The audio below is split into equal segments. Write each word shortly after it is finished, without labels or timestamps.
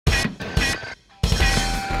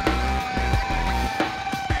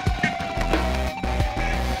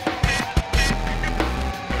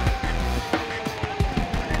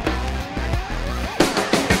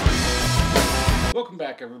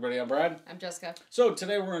back, everybody. I'm Brad. I'm Jessica. So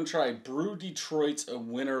today we're going to try Brew Detroit's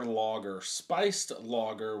Winter Lager. Spiced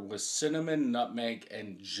lager with cinnamon, nutmeg,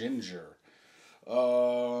 and ginger.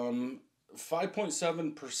 5.7%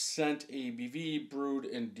 ABV, brewed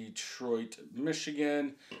in Detroit,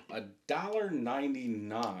 Michigan.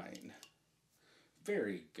 $1.99.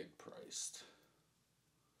 Very good priced.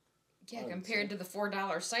 Yeah, compared to the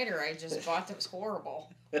 $4 cider I just bought that was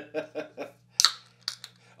horrible.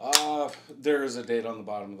 There is a date on the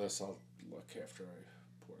bottom of this. I'll look after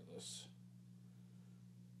I pour this.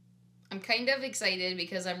 I'm kind of excited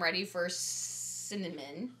because I'm ready for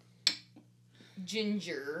cinnamon,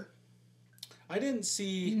 ginger, I didn't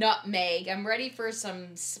see nutmeg. I'm ready for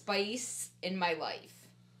some spice in my life.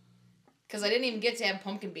 Because I didn't even get to have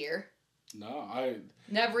pumpkin beer. No, I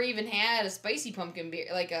never even had a spicy pumpkin beer,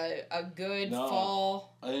 like a good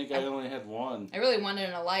fall. I think I only had one. I really wanted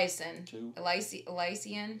an Elysian. Two.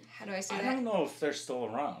 Elysian? How do I say that? I don't know if they're still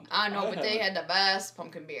around. I know, but they had the best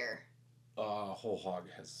pumpkin beer. Whole Hog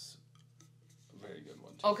has a very good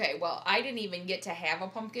one too. Okay, well, I didn't even get to have a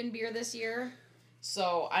pumpkin beer this year,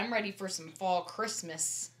 so I'm ready for some fall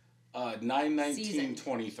Christmas.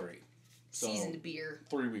 9/19/23. Seasoned beer.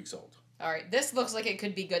 3 weeks old. All right, this looks like it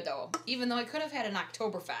could be good though. Even though I could have had an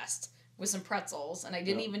Oktoberfest with some pretzels, and I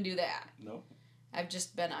didn't even do that. No. I've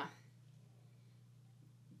just been a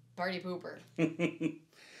party pooper.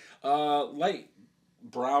 Light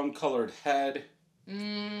brown colored head.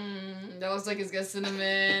 That looks like it's got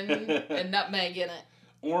cinnamon and nutmeg in it.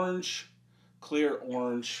 Orange, clear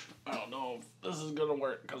orange. I don't know if this is gonna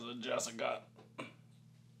work because of Jessica.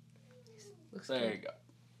 Looks there good. you go.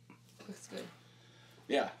 Looks good.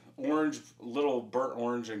 Yeah, orange, little burnt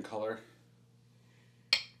orange in color.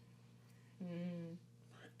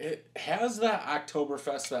 It has that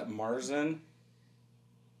Oktoberfest, that Marzen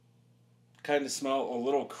kind of smell, a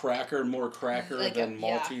little more cracker like than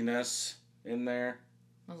maltiness in there.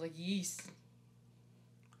 I was like, yeast.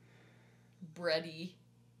 Bready.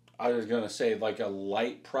 I was going to say like a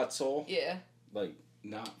light pretzel. Yeah. Like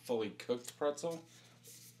not fully cooked pretzel.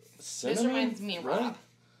 Cinnamon? This reminds me of Rob.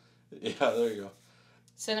 Yeah, there you go.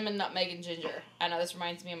 Cinnamon, nutmeg, and ginger. I know this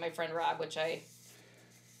reminds me of my friend Rob, which I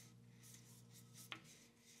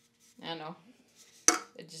don't know.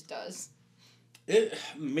 It just does. It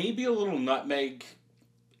may be a little nutmeg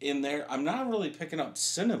in there. I'm not really picking up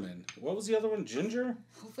cinnamon. What was the other one? Ginger?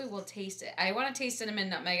 Hopefully we'll taste it. I want to taste cinnamon,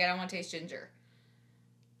 nutmeg. I don't want to taste ginger.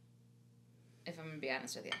 If I'm going to be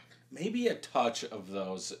honest with you. Maybe a touch of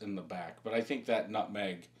those in the back, but I think that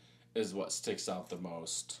nutmeg is what sticks out the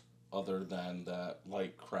most, other than that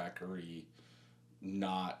light crackery,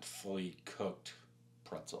 not fully cooked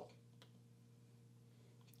pretzel.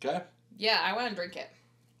 Okay? Yeah, I want to drink it.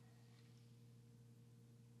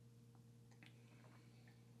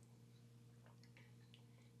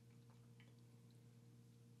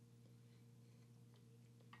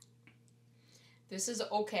 This is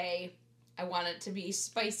okay. I want it to be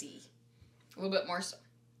spicy. A little bit more so.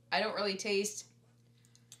 I don't really taste...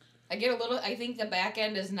 I get a little... I think the back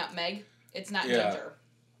end is nutmeg. It's not ginger.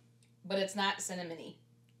 But it's not cinnamony.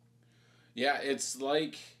 Yeah, it's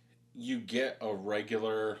like you get a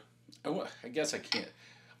regular... I guess I can't...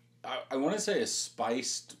 I want to say a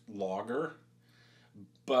spiced lager,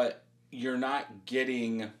 but you're not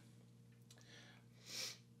getting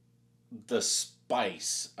the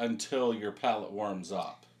spice until your palate warms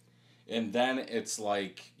up. And then it's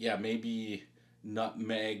like, yeah, maybe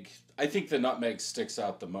nutmeg. I think the nutmeg sticks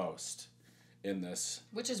out the most in this.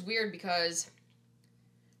 Which is weird because,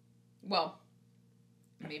 well,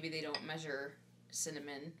 maybe they don't measure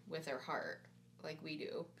cinnamon with their heart like we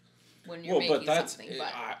do when you're making something.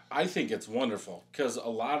 But I think it's wonderful because a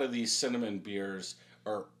lot of these cinnamon beers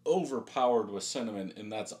are overpowered with cinnamon,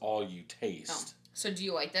 and that's all you taste. Oh. So do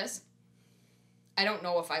you like this? I don't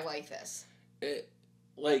know if I like this.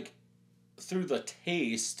 Through the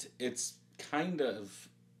taste, it's kind of,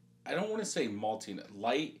 I don't want to say malty,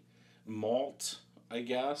 light malt, I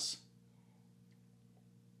guess.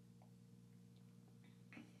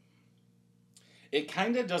 It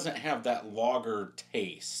kind of doesn't have that lager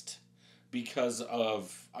taste because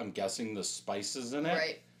of, I'm guessing, the spices in it.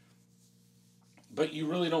 Right. But you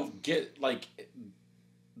really don't get,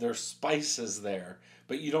 there's spices there,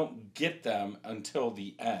 but you don't get them until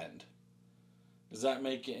the end. Does that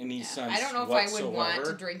make any sense? I don't know whatsoever? if I would want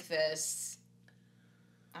to drink this.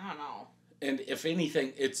 I don't know. And if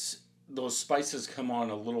anything, those spices come on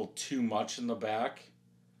a little too much in the back.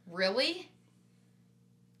 Really?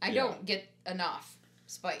 I don't get enough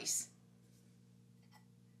spice.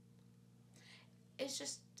 It's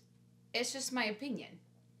just my opinion.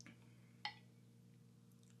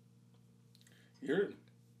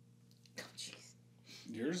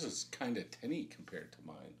 Yours is kind of tinny compared to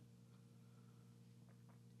mine.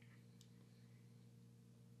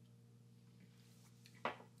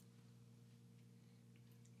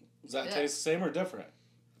 Does that taste the same or different?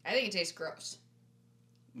 I think it tastes gross.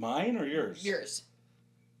 Mine or yours? Yours.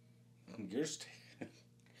 Yours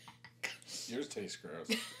tastes gross.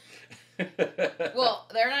 Well,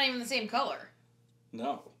 they're not even the same color.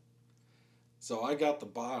 No. So I got the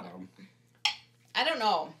bottom. I don't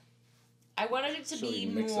know. I wanted it to be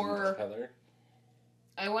more.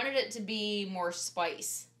 I wanted it to be more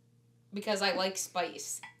spice because I like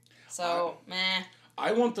spice. So, meh.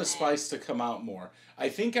 I want the spice to come out more. I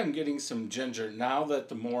think I'm getting some ginger now that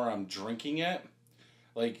the more I'm drinking it,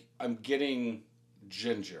 like I'm getting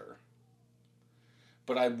ginger.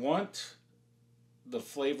 But I want the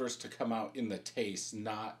flavors to come out in the taste,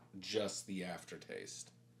 not just the aftertaste.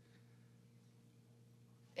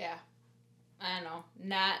 Yeah. I don't know.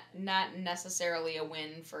 Not necessarily a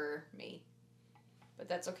win for me. But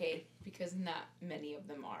that's okay because not many of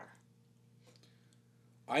them are.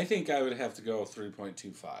 I think I would have to go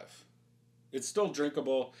 3.25. It's still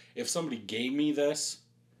drinkable. If somebody gave me this,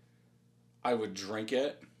 I would drink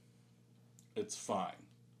it. It's fine.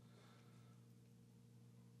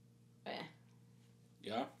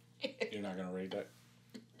 Yeah? You're not going to rate it?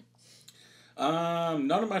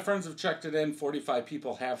 None of my friends have checked it in. 45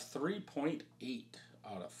 people have 3.8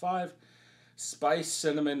 out of 5. Spice,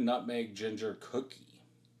 cinnamon, nutmeg, ginger, cookie.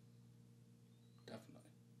 Definitely.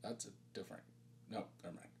 That's a different... No,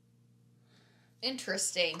 never mind.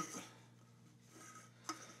 Interesting.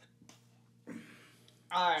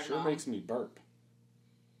 Sure makes me burp.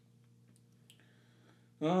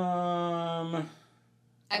 I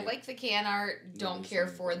like the can art. Don't care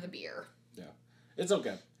for the beer. Yeah. It's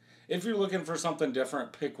okay. If you're looking for something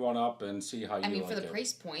different, pick one up and see how you like it. I mean, for the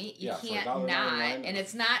price point, you can't not. And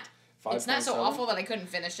it's not so awful that I couldn't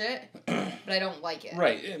finish it, but I don't like it.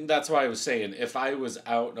 Right, and that's why I was saying, if I was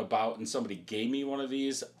out and about and somebody gave me one of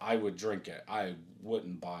these, I would drink it. I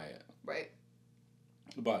wouldn't buy it. Right.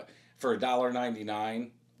 But for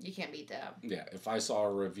 $1.99... You can't beat that. Yeah, if I saw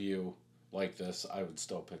a review like this, I would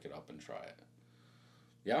still pick it up and try it.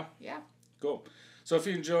 Yeah? Yeah. Cool. So if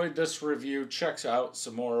you enjoyed this review, check out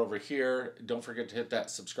some more over here. Don't forget to hit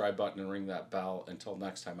that subscribe button and ring that bell. Until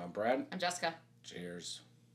next time, I'm Brad. I'm Jessica. Cheers.